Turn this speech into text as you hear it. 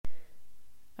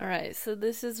All right, so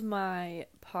this is my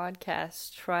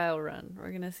podcast trial run. We're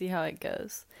going to see how it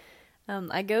goes.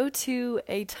 I go to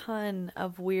a ton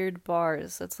of weird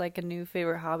bars. That's like a new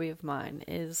favorite hobby of mine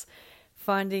is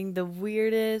finding the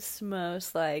weirdest,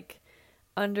 most like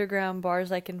underground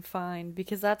bars I can find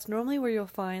because that's normally where you'll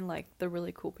find like the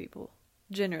really cool people,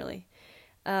 generally.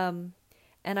 Um,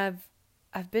 and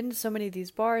I've been to so many of these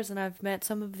bars and I've met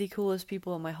some of the coolest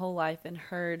people in my whole life and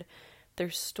heard their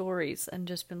stories and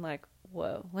just been like,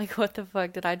 whoa, like what the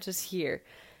fuck did I just hear?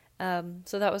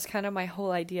 So that was kind of my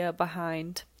whole idea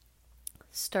behind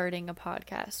starting a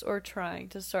podcast or trying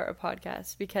to start a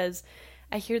podcast because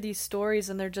I hear these stories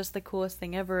and they're just the coolest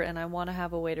thing ever and I want to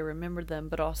have a way to remember them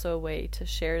but also a way to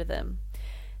share them.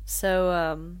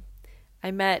 So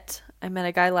I met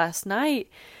a guy last night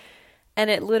and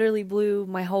it literally blew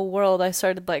my whole world. I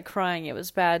started like crying. It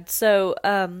was bad. So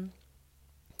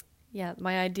yeah,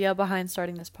 my idea behind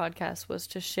starting this podcast was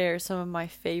to share some of my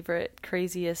favorite,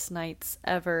 craziest nights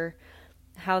ever,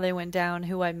 how they went down,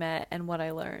 who I met, and what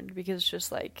I learned. Because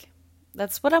just like,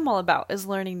 that's what I'm all about, is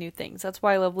learning new things. That's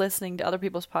why I love listening to other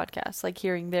people's podcasts, like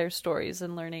hearing their stories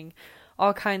and learning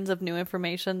all kinds of new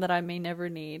information that I may never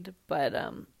need. But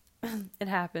it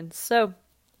happens. So,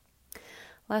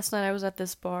 last night I was at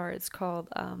this bar. It's called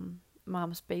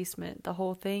Mom's Basement. The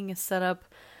whole thing is set up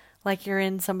like you're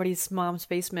in somebody's mom's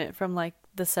basement from like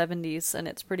the 70s and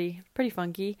it's pretty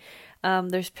funky.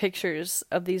 There's pictures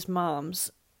of these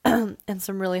moms and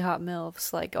some really hot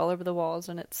milfs like all over the walls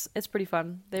and it's pretty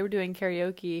fun. They were doing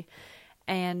karaoke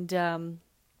and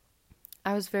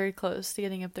I was very close to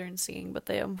getting up there and singing, but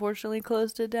they unfortunately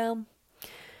closed it down.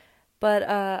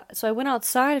 But so I went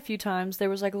outside a few times. There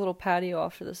was like a little patio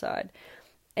off to the side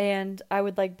and I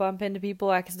would like bump into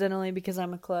people accidentally because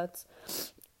I'm a klutz.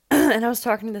 And I was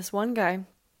talking to this one guy.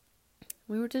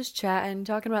 We were just chatting,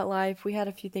 talking about life. We had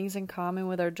a few things in common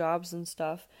with our jobs and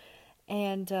stuff.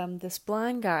 And this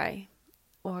blind guy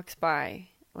walks by,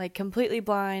 like completely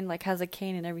blind, like has a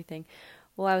cane and everything.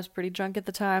 Well, I was pretty drunk at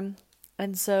the time.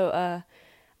 And so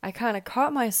I kind of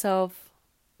caught myself.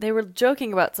 They were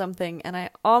joking about something, and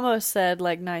I almost said,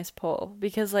 like, nice pull.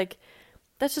 Because, like,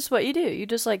 that's just what you do. You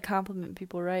just, like, compliment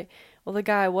people, right? Well, the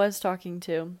guy I was talking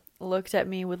to looked at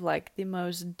me with like the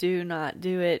most do not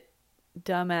do it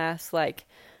dumbass like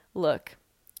look.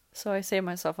 So I saved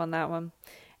myself on that one.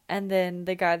 And then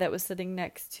the guy that was sitting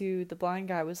next to the blind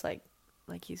guy was like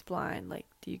he's blind. Like,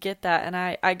 do you get that? And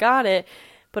I got it.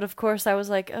 But of course I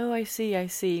was like, oh, I see.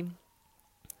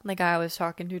 The guy I was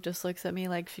talking to just looks at me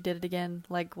like she did it again.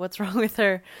 Like, what's wrong with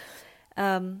her?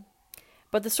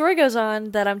 But the story goes on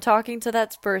that I'm talking to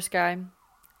that first guy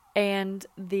and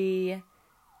the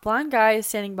blind guy is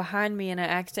standing behind me and I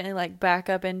accidentally like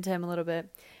back up into him a little bit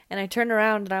and I turn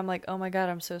around and I'm like, oh my god,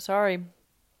 I'm so sorry,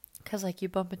 because like you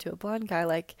bump into a blind guy,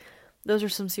 like those are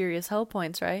some serious hell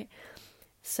points, right?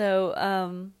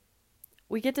 So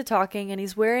we get to talking and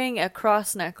he's wearing a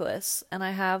cross necklace and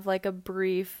I have like a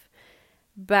brief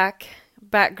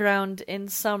background in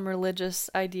some religious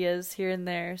ideas here and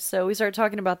there, so we start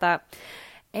talking about that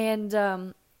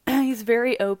and he's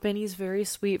very open, he's very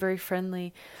sweet, very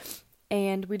friendly.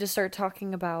 And we just start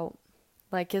talking about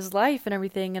like his life and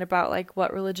everything and about like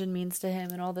what religion means to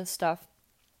him and all this stuff.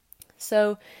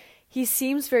 So he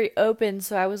seems very open.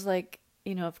 So I was like,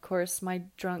 of course, my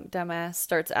drunk dumbass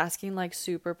starts asking like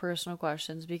super personal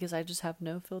questions because I just have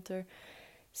no filter.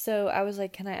 So I was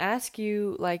like, can I ask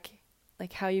you like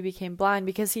how you became blind?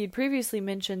 Because he had previously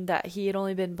mentioned that he had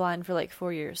only been blind for like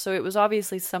 4 years. So it was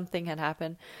obviously something had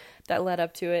happened that led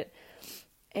up to it.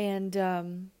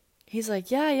 And he's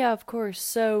like, yeah, of course.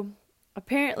 So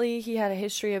apparently he had a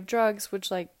history of drugs,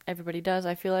 which like everybody does,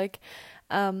 I feel like.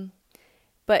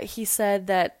 But he said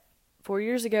that 4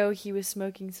 years ago he was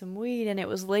smoking some weed and it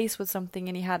was laced with something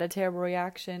and he had a terrible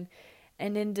reaction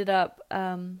and ended up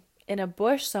in a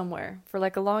bush somewhere for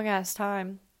like a long ass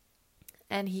time.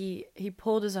 And he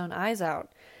pulled his own eyes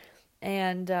out.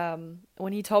 And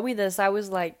when he told me this, I was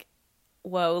like,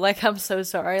 whoa, like I'm so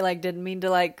sorry. Like didn't mean to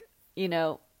like,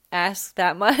 ask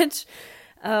that much.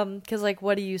 Because like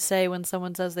what do you say when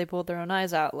someone says they pulled their own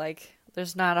eyes out? Like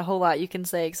there's not a whole lot you can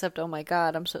say except, oh my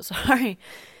god, I'm so sorry.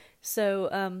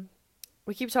 So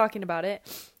we keep talking about it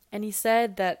and he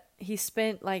said that he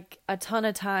spent like a ton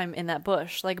of time in that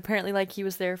bush, like apparently like he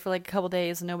was there for like a couple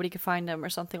days and nobody could find him or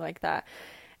something like that.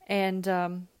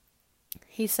 And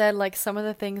he said like some of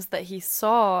the things that he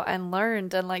saw and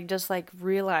learned and like just like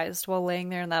realized while laying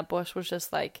there in that bush was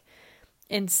just like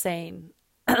insane.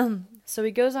 So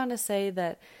he goes on to say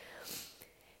that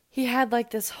he had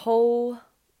like this whole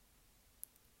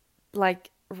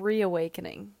like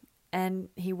reawakening and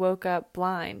he woke up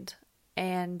blind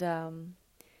and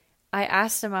I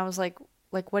asked him, I was like,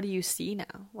 what do you see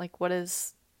now? Like, what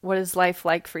is life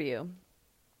like for you?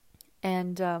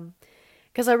 And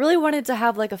because I really wanted to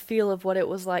have like a feel of what it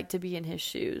was like to be in his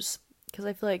shoes. Because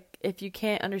I feel like if you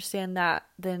can't understand that,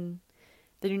 then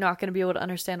you're not going to be able to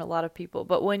understand a lot of people.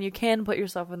 But when you can put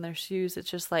yourself in their shoes,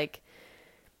 it's just like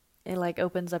it like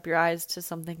opens up your eyes to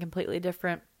something completely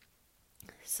different.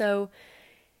 So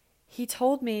he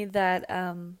told me that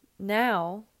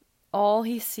now all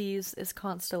he sees is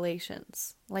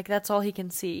constellations. Like that's all he can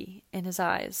see in his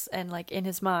eyes and like in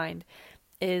his mind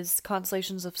is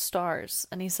constellations of stars.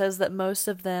 And he says that most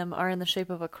of them are in the shape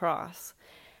of a cross.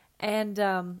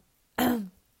 And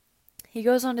he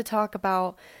goes on to talk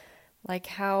about like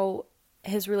how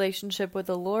his relationship with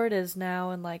the Lord is now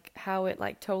and like how it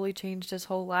like totally changed his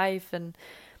whole life and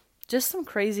just some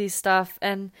crazy stuff.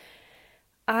 And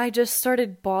I just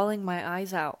started bawling my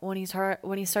eyes out when he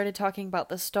started talking about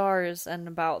the stars and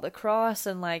about the cross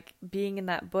and like being in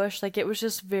that bush. Like it was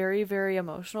just very, very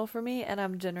emotional for me, and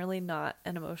I'm generally not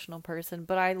an emotional person,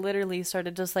 but I literally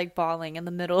started just like bawling in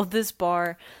the middle of this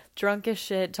bar, drunk as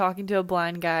shit, talking to a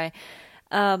blind guy.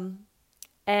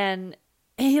 And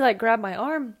he like grabbed my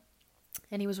arm,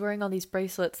 and he was wearing all these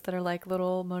bracelets that are like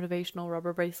little motivational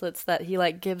rubber bracelets that he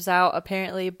like gives out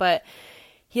apparently, but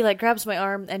he like grabs my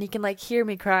arm and he can like hear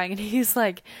me crying, and he's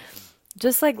like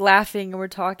just like laughing, and we're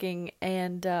talking,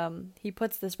 and he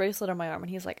puts this bracelet on my arm and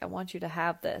he's like, I want you to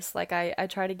have this. Like I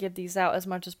try to give these out as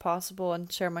much as possible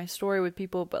and share my story with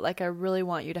people, but like I really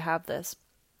want you to have this.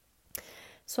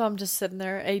 So I'm just sitting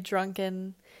there, a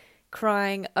drunken,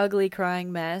 crying, ugly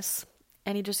crying mess.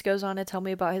 And he just goes on to tell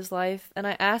me about his life. And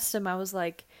I asked him, I was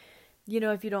like,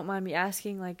 if you don't mind me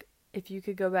asking, like, if you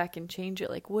could go back and change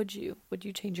it, like, would you? Would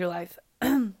you change your life?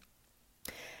 And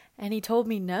he told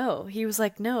me no. He was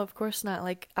like, no, of course not.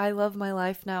 Like, I love my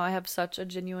life now. I have such a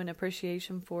genuine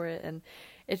appreciation for it. And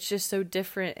it's just so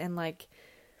different. And, like,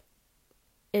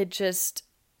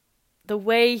 the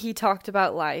way he talked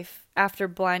about life after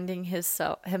blinding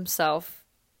himself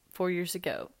 4 years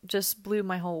ago just blew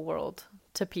my whole world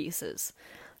to pieces,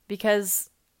 because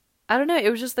I don't know, it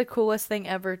was just the coolest thing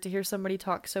ever to hear somebody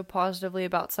talk so positively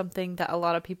about something that a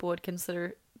lot of people would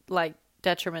consider like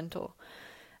detrimental.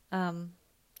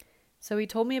 So he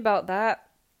told me about that,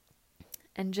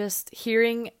 and just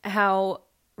hearing how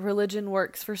religion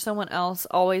works for someone else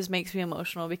always makes me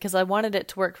emotional, because I wanted it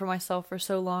to work for myself for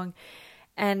so long,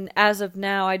 and as of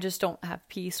now I just don't have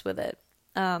peace with it.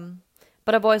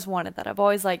 But I've always wanted that. I've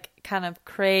always like kind of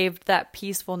craved that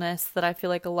peacefulness that I feel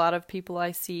like a lot of people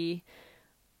I see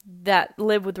that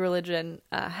live with religion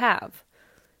have.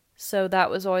 So that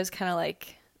was always kind of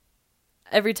like,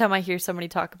 every time I hear somebody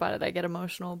talk about it, I get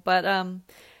emotional. But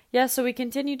yeah, so we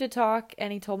continued to talk,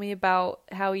 and he told me about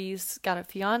how he's got a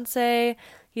fiance,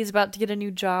 he's about to get a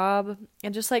new job,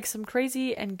 and just like some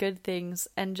crazy and good things,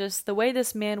 and just the way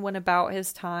this man went about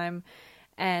his time,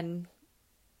 and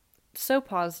so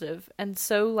positive and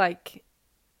so like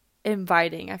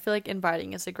inviting. I feel like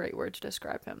inviting is a great word to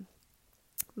describe him.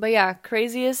 But yeah,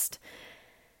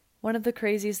 one of the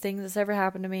craziest things that's ever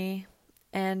happened to me.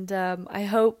 And I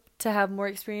hope to have more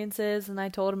experiences. And I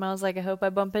told him, I was like, I hope I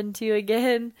bump into you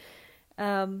again.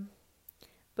 But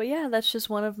yeah, that's just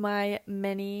one of my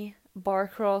many bar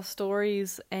crawl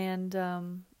stories. And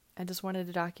I just wanted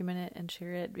to document it and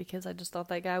share it because I just thought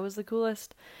that guy was the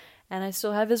coolest. And I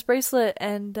still have his bracelet,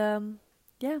 and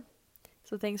yeah.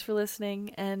 So thanks for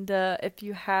listening, and if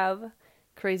you have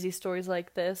crazy stories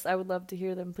like this, I would love to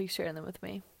hear them. Please share them with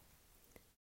me.